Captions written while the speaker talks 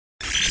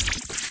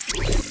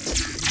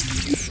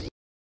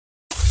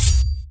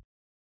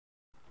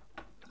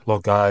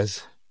Look,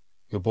 guys,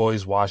 your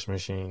boy's washing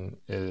machine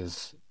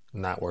is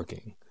not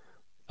working.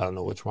 I don't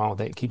know what's wrong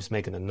with it. It keeps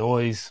making a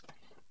noise.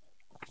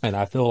 And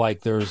I feel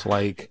like there's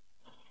like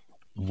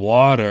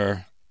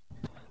water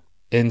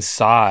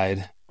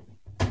inside,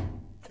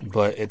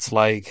 but it's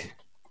like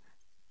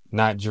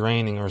not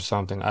draining or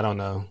something. I don't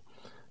know.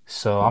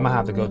 So I'm gonna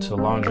have to go to the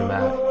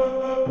laundromat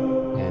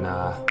and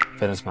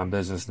finish my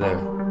business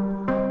there.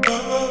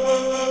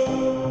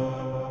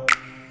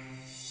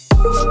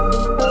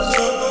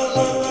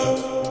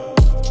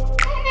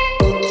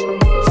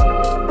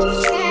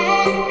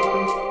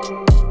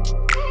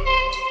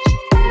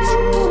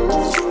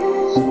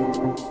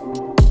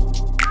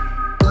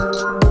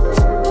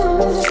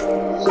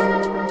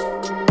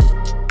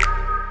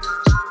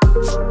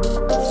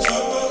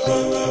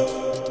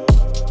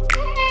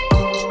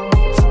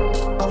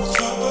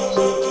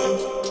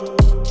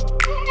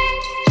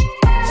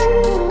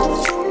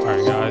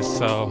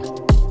 So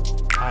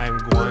I'm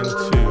going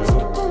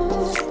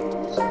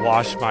to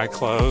wash my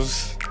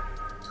clothes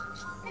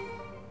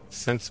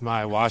since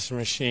my washing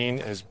machine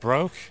is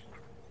broke,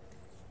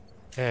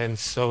 and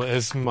so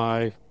is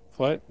my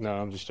foot. No,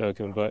 I'm just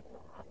joking, but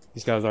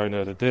these guys already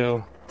know the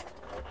deal.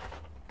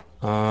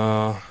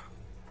 Come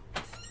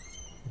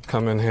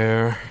in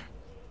here.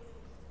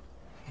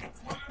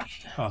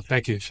 Oh,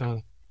 thank you,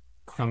 Sean.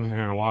 Come in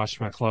here and wash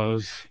my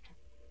clothes.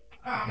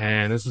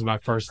 And this is my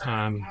first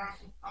time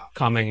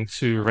coming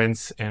to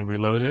rinse and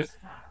reload it.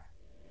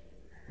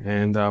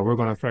 And we're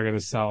going to figure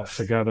this out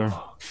together.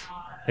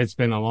 It's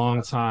been a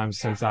long time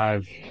since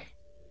I've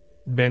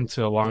been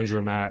to a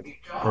laundromat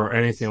or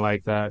anything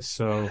like that.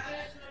 So,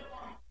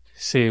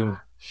 see,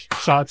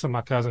 shout out to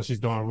my cousin. She's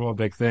doing real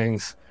big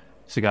things.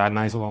 She got a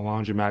nice little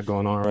laundromat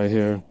going on right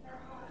here.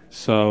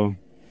 So,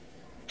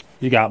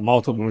 you got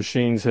multiple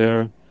machines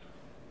here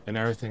and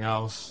everything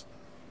else.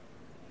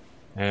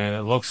 And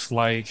it looks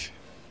like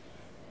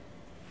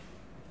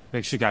I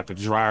think she got the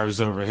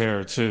dryers over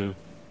here too.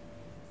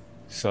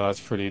 So that's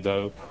pretty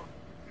dope.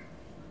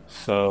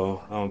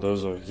 So I don't know,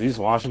 those are these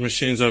washing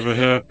machines over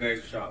here.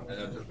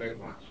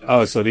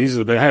 Oh, so these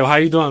are the hey, how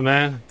you doing,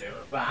 man?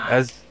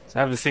 I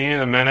haven't seen you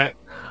in a minute.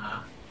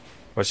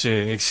 But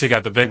she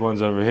got the big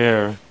ones over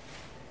here.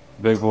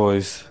 Big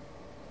boys.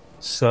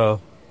 So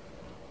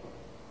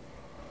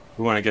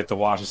we want to get to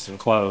washing some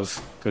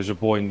clothes because your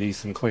boy needs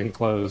some clean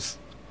clothes.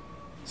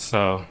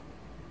 So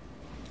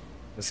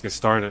let's get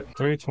started.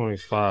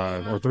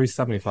 325 or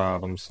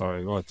 375. I'm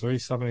sorry. Or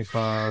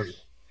 375.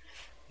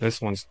 This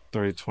one's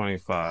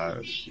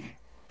 325.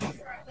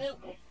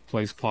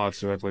 Place pots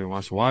directly in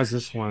wash. Why is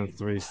this one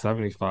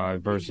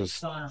 375 versus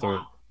 3?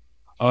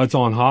 Oh, it's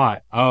on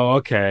hot. Oh,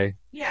 okay.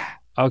 Yeah.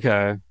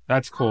 Okay,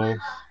 that's cool.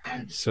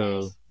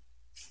 So.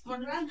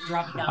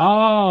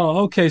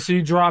 Oh, okay. So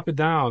you drop it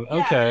down.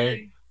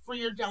 Okay. For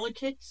your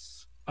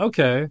delicates.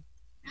 Okay.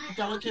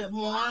 Delicate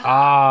more.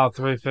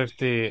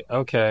 350.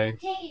 Okay.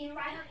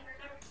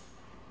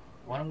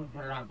 Why don't we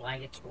put it on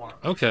blankets for?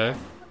 Okay.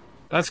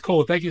 That's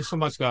cool. Thank you so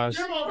much, guys.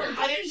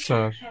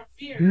 So, So,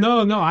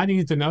 no, I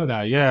need to know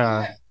that.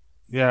 Yeah.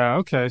 Yeah,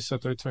 okay. So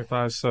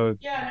 325. So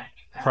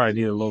probably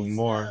need a little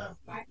more.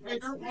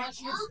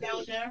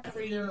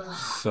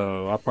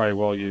 So I probably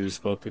will use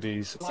both of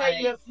these.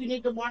 Say if you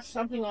need to wash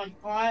something on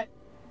hot,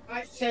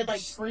 say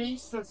like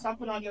freeze or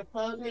something on your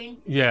clothing.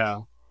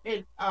 Yeah.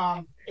 It's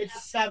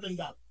 $7.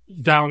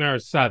 Down there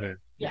at 7.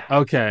 Yeah.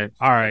 Okay.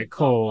 All right.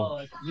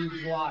 Cool.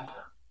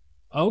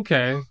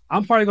 Okay.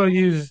 I'm probably gonna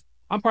use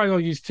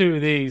 2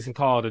 of these and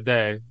call it a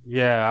day.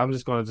 Yeah. I'm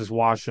just gonna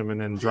wash them and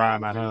then dry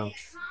them at home.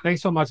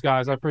 Thanks so much,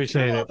 guys. I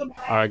appreciate it. All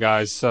right,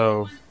 guys.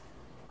 So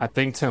I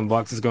think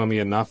 $10 is gonna be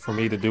enough for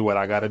me to do what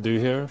I gotta do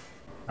here.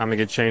 I'm gonna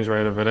get changed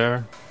right over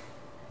there,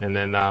 and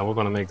then we're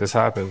gonna make this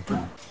happen.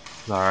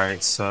 All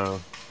right. So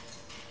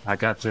I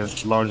got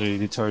the laundry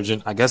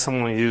detergent. I guess I'm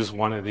gonna use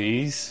one of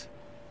these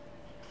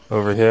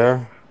over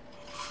here.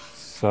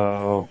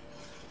 So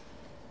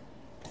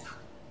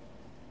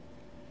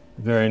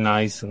very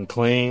nice and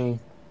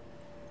clean.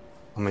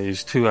 I'm gonna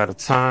use 2 at a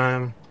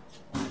time.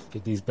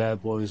 Get these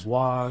bad boys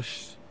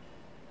washed.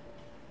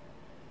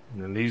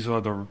 And then these are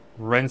the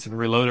rinse and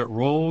reloaded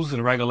rules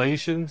and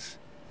regulations.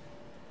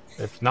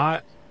 If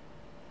not,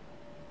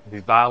 if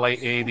you violate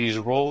any of these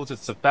rules,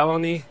 it's a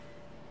felony.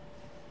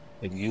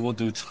 And you will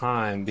do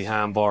time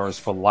behind bars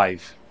for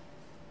life.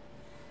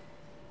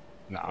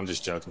 No, I'm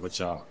just joking with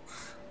y'all.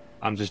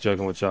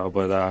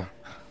 But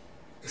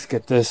let's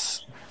get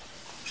this.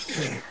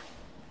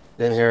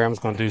 Then here, I'm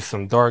just gonna do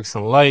some darks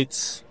and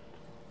lights,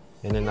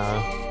 and then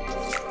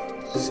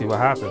see what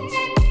happens.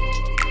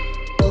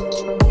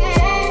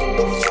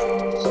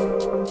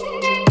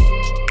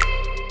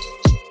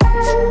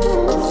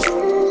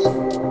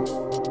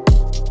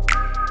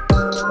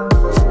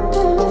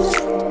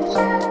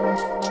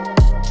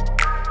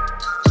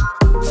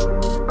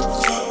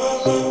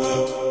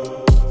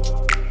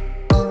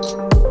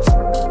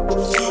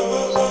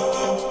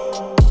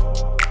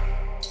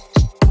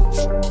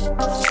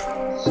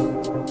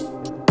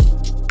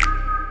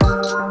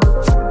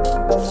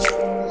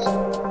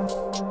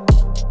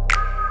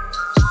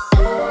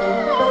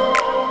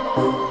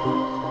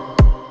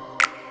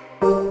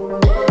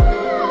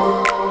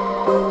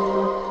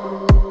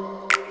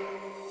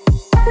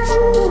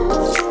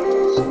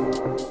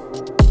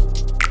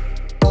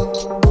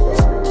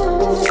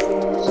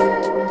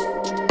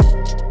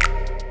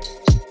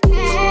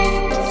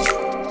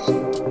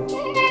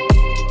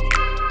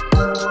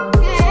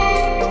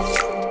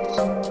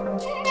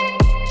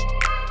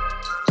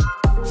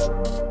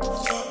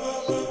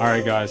 All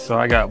right, guys, so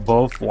I got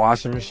both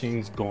washing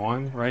machines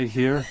going right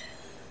here.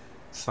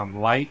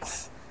 Some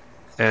lights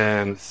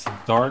and some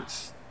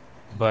darks,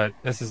 but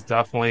this is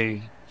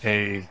definitely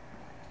a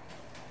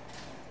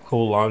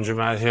cool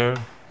laundromat here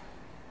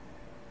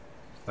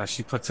that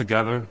she put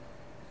together,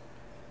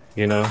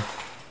 you know.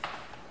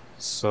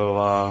 So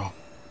I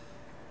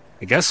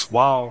guess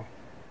while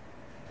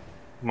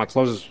my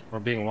clothes are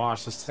being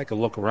washed, let's take a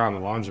look around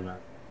the laundromat.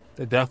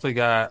 They definitely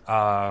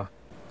got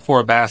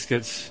 4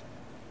 baskets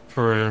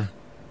for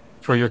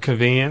your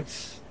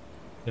convenience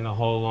in the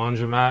whole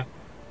laundromat.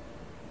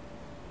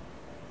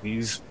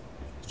 These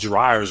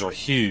dryers are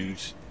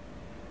huge.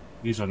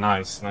 These are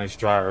nice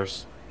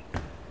dryers.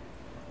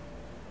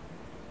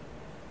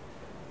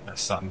 That's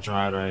something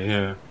dried right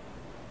here.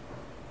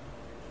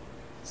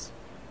 It's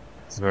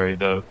very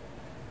dope.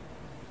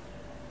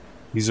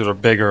 These are the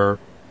bigger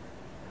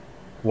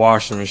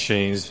washing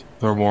machines.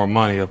 They're more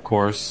money, of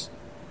course.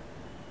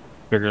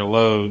 Bigger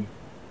load,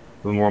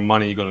 the more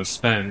money you're gonna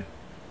spend.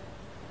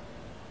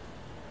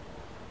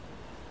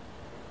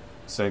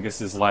 So I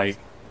guess it's like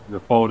the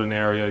folding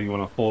area. You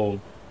want to fold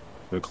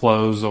the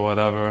clothes or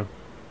whatever.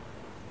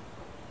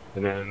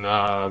 And then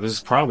this is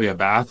probably a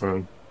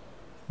bathroom,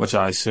 which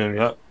I assume.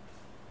 Yep.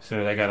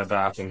 So they got a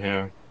bathroom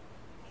here.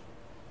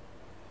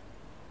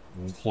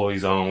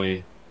 Employees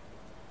only.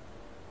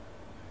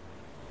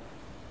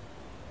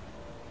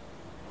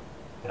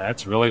 Yeah,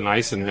 it's really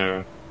nice in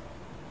here.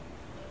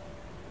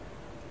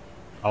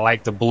 I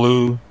like the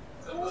blue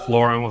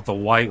flooring with the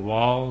white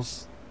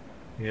walls.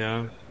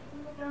 Yeah.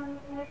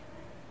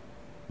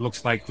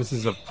 Looks like this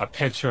is a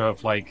picture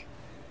of like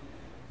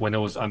when it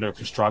was under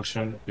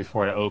construction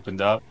before it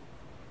opened up.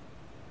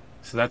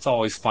 So that's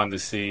always fun to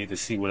see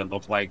what it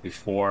looked like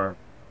before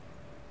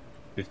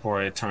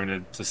it turned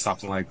into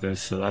something like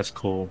this. So that's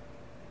cool.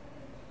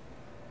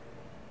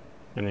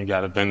 And you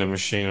got a vending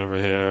machine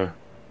over here.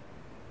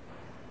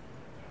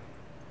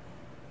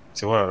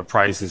 So what are the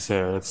prices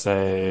here? Let's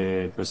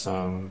say for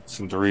some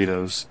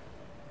Doritos,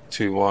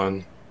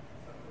 2-1.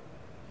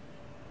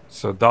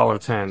 So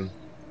 $1.10.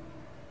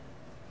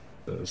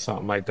 So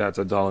something like that's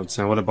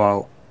 $1.10. What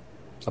about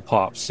a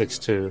pop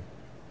 6.2?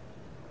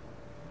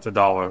 It's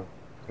 $1.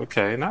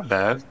 Okay, not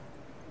bad.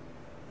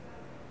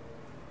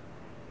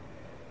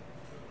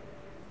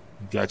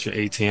 You got your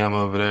ATM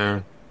over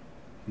there.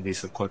 You need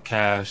some quick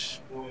cash.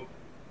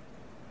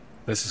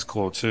 This is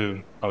cool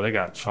too. Oh, they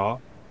got chalk.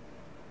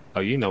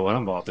 Oh, you know what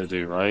I'm about to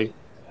do, right?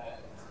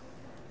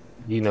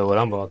 You know what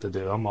I'm about to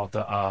do. I'm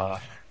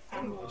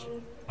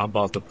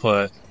about to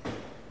put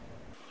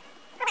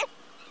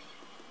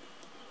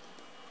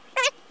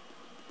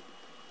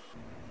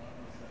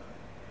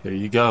there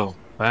you go.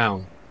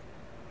 Bam.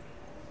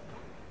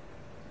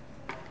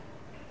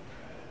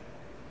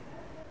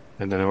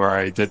 And then where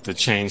I did the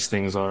change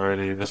things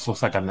already. This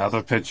looks like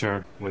another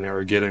picture when they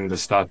were getting the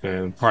stuff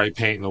in. Probably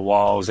painting the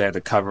walls. They had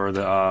to cover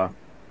the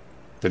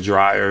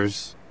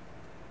dryers.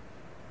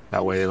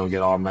 That way they don't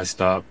get all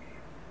messed up.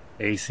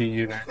 AC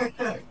unit.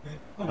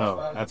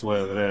 Oh, that's way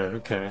over there.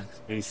 Okay.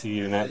 AC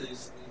unit.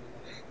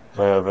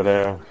 Way over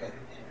there.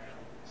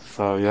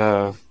 So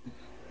yeah.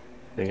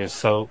 They get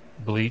soap,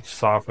 bleach,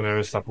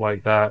 softener, stuff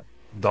like that.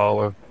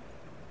 $1.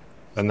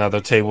 Another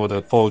table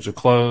to fold your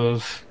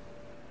clothes.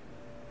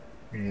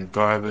 And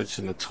garbage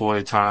and the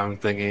toy time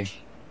thingy.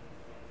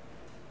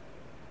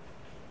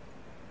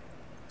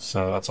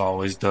 So that's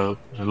always dope.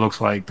 It looks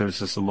like there's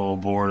just a little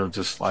board of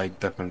just like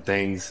different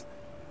things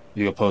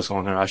you can post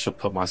on there. I should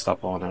put my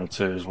stuff on there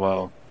too as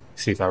well.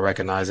 See if I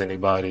recognize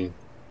anybody.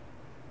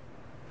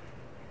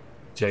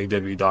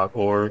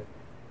 jw.org.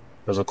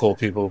 Those are cool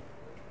people.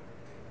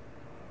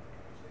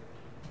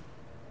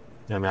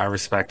 I mean, I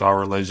respect our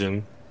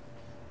religion,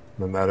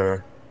 no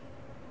matter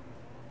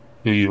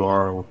who you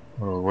are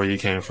or where you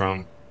came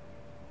from.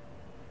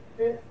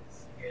 But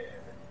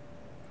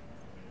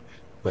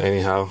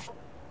anyhow,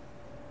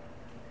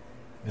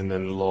 and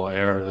then a little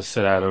area to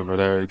sit at over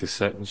there. You can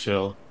sit and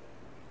chill.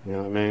 You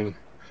know what I mean?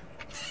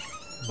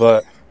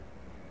 But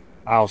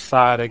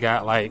outside, they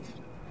got like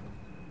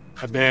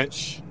a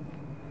bench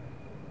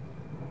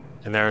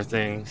and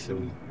everything.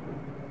 So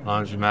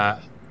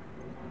laundromat,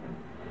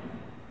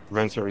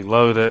 rinse and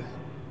reload it.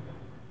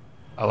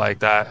 I like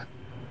that.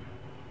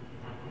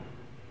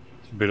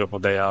 It's a beautiful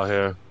day out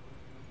here.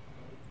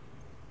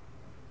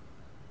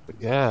 But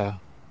yeah,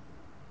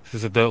 this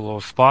is a dope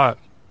little spot.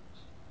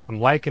 I'm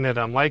liking it.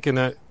 I'm liking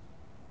it.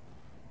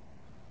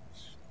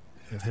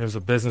 And here's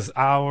the business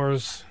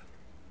hours.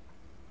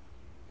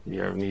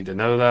 You ever need to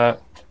know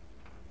that?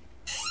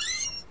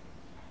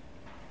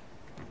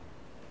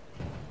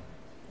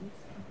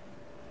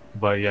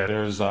 But yeah,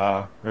 there's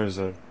a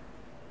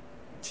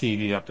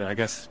TV up there. I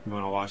guess you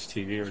want to watch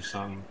TV or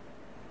something.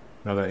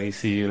 Another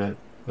AC unit.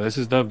 But this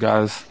is dope,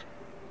 guys.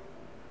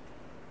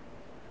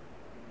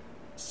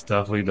 It's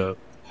definitely dope.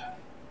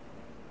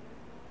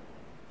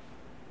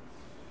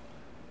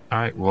 All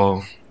right,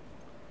 well,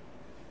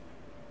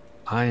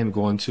 I am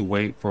going to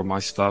wait for my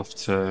stuff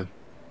to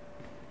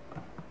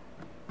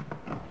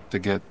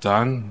get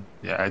done.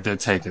 Yeah, I did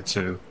take it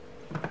too.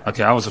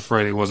 Okay, I was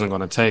afraid he wasn't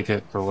going to take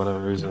it for whatever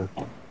reason,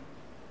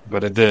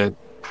 but it did.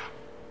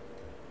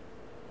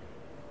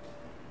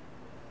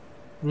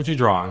 What you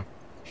drawing?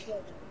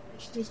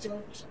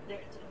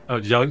 Oh,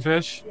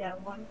 jellyfish? Yeah,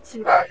 1,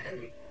 2,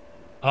 3.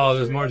 Oh,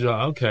 there's more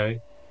jelly.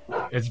 Okay.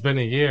 It's been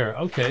a year.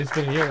 Okay, it's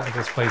been a year that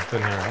this place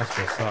been here. That's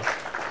what's up.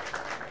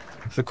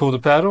 Is it cool to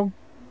paddle?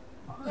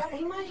 Yeah,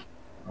 he might.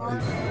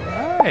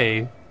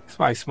 Hey,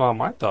 somebody smell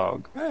my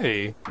dog.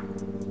 Hey.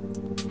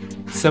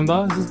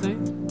 Simba is his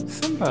name?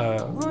 Simba.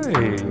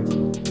 Hey.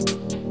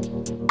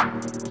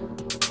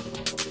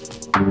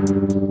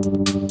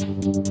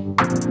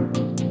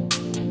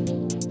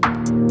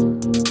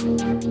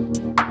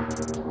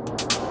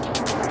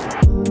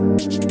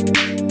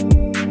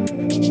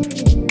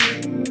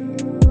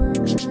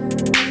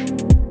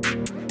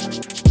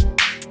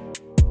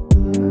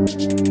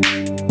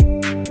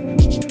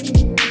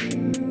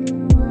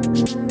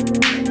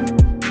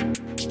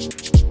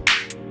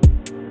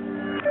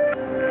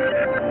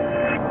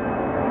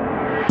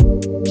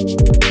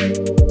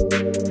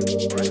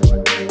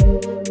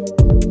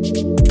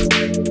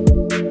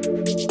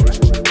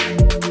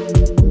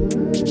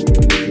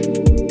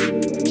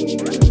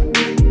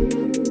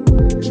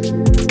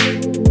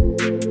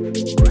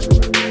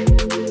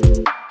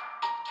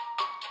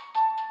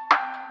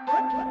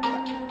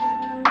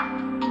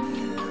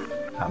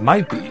 That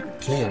might be.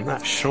 Gee, I'm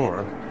not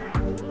sure.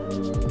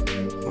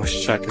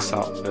 Let's check this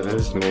out. It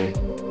is me.